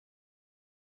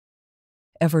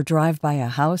Ever drive by a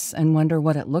house and wonder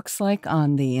what it looks like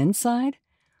on the inside?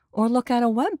 Or look at a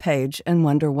web page and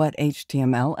wonder what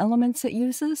HTML elements it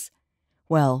uses?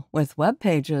 Well, with web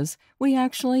pages, we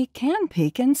actually can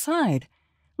peek inside.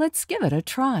 Let's give it a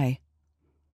try.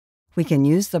 We can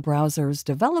use the browser's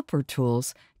developer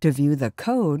tools to view the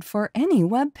code for any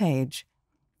web page.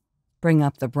 Bring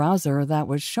up the browser that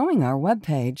was showing our web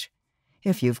page.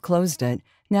 If you've closed it,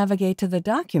 navigate to the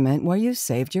document where you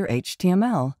saved your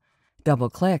HTML.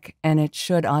 Double-click, and it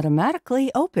should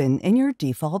automatically open in your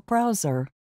default browser.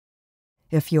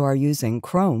 If you are using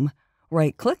Chrome,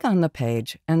 right-click on the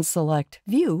page and select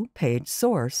View Page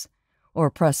Source, or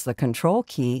press the Control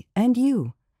key and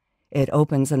U. It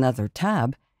opens another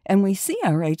tab, and we see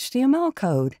our HTML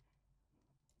code.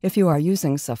 If you are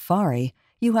using Safari,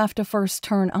 you have to first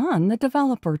turn on the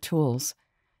developer tools.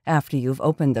 After you've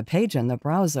opened the page in the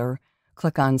browser,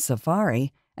 click on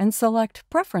Safari and select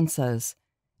Preferences.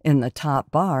 In the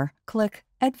top bar, click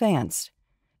Advanced.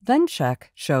 Then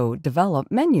check Show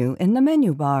Develop menu in the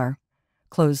menu bar.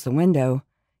 Close the window,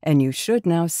 and you should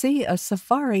now see a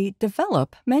Safari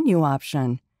Develop menu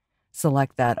option.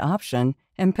 Select that option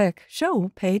and pick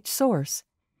Show Page Source.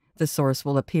 The source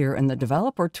will appear in the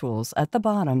developer tools at the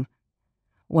bottom.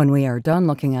 When we are done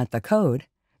looking at the code,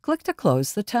 click to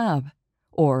close the tab.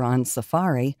 Or on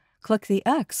Safari, click the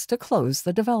X to close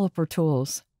the developer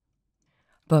tools.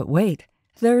 But wait,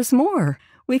 there's more.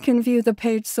 We can view the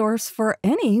page source for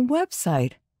any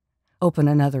website. Open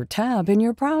another tab in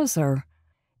your browser.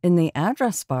 In the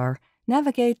address bar,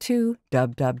 navigate to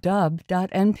www.npr.org,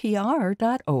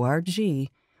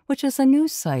 which is a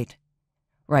news site.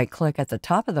 Right-click at the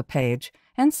top of the page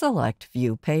and select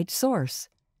View Page Source.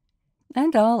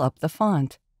 And I'll up the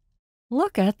font.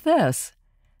 Look at this!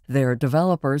 Their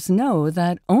developers know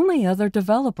that only other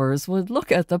developers would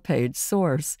look at the page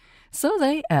source, so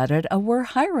they added a "We're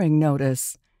hiring"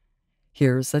 notice.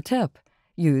 Here's a tip.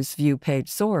 Use View Page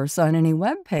Source on any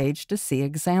web page to see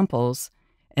examples,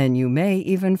 and you may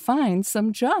even find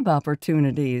some job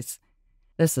opportunities.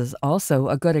 This is also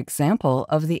a good example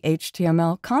of the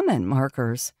HTML comment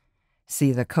markers.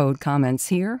 See the code comments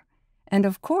here? And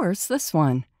of course this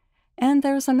one. And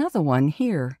there's another one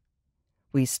here.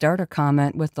 We start a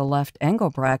comment with the left angle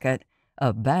bracket,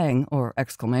 a bang or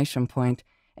exclamation point,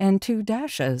 and 2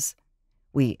 dashes.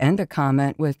 We end a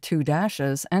comment with 2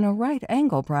 dashes and a right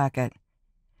angle bracket.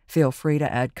 Feel free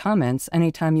to add comments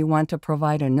anytime you want to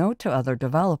provide a note to other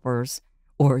developers,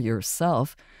 or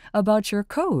yourself, about your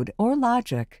code or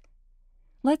logic.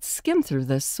 Let's skim through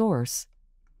this source.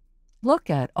 Look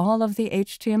at all of the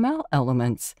HTML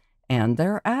elements and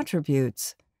their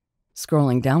attributes.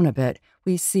 Scrolling down a bit,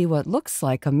 we see what looks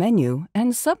like a menu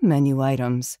and submenu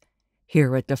items.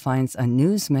 Here it defines a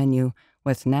news menu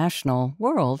with national,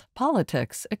 world,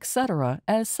 politics, etc.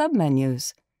 as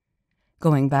submenus.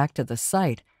 Going back to the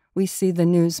site, we see the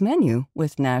news menu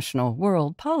with national,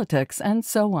 world, politics, and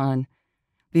so on.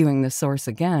 Viewing the source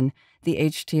again, the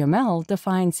HTML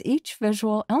defines each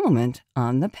visual element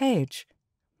on the page.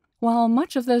 While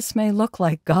much of this may look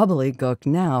like gobbledygook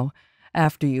now,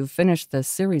 after you've finished this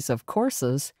series of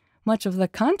courses, much of the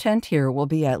content here will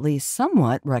be at least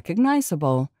somewhat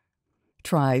recognizable.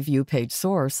 Try View Page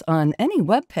Source on any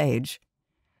web page.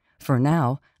 For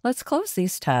now, let's close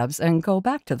these tabs and go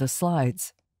back to the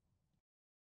slides.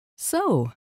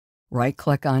 So,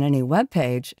 right-click on any web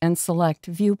page and select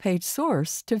View Page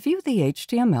Source to view the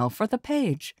HTML for the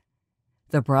page.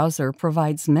 The browser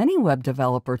provides many web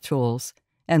developer tools,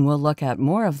 and we'll look at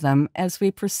more of them as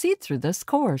we proceed through this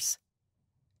course.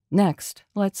 Next,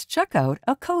 let's check out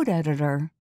a code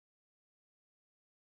editor.